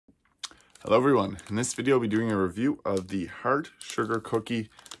Hello everyone, in this video I'll be doing a review of the Heart Sugar Cookie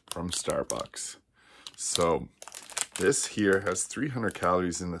from Starbucks. So this here has 300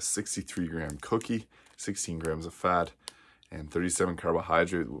 calories in the 63 gram cookie, 16 grams of fat, and 37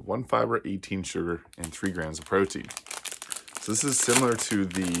 carbohydrate with 1 fiber, 18 sugar, and 3 grams of protein. So this is similar to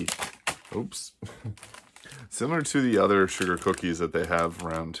the, similar to the other sugar cookies that they have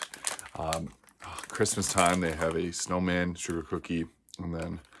around Christmas time. They have a snowman sugar cookie, and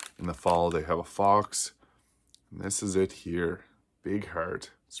then in the fall, they have a fox. And this is it here. Big heart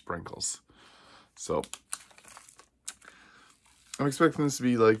sprinkles. So I'm expecting this to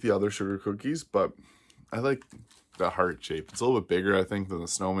be like the other sugar cookies, but I like the heart shape. It's a little bit bigger, I think, than the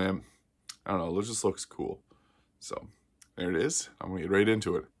snowman. I don't know. It just looks cool. So there it is. I'm going to get right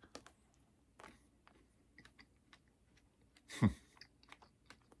into it.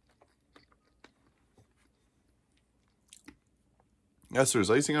 Yes,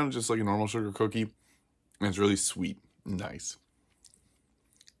 there's icing on it just like a normal sugar cookie. And it's really sweet and nice.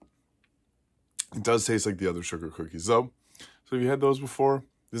 It does taste like the other sugar cookies though. So if you had those before,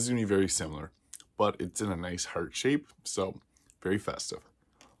 this is going to be very similar. But it's in a nice heart shape, so very festive.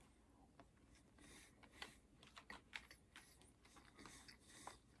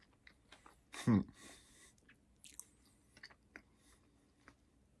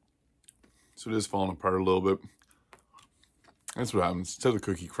 So it is falling apart a little bit. That's what happens until the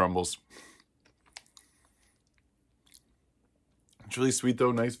cookie crumbles. It's really sweet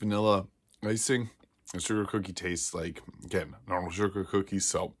though, nice vanilla icing. The sugar cookie tastes like, again, normal sugar cookies,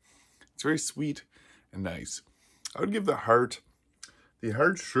 so it's very sweet and nice. I would give the heart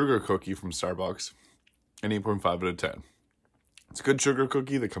sugar cookie from Starbucks an 8.5 out of 10. It's a good sugar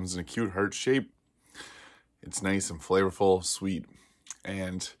cookie that comes in a cute heart shape. It's nice and flavorful, sweet,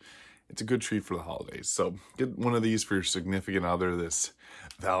 and it's a good treat for the holidays. So get one of these for your significant other this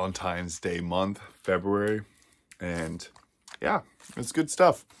Valentine's Day month, February. And yeah, it's good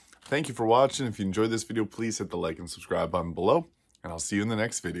stuff. Thank you for watching. If you enjoyed this video, please hit the like and subscribe button below, and I'll see you in the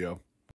next video.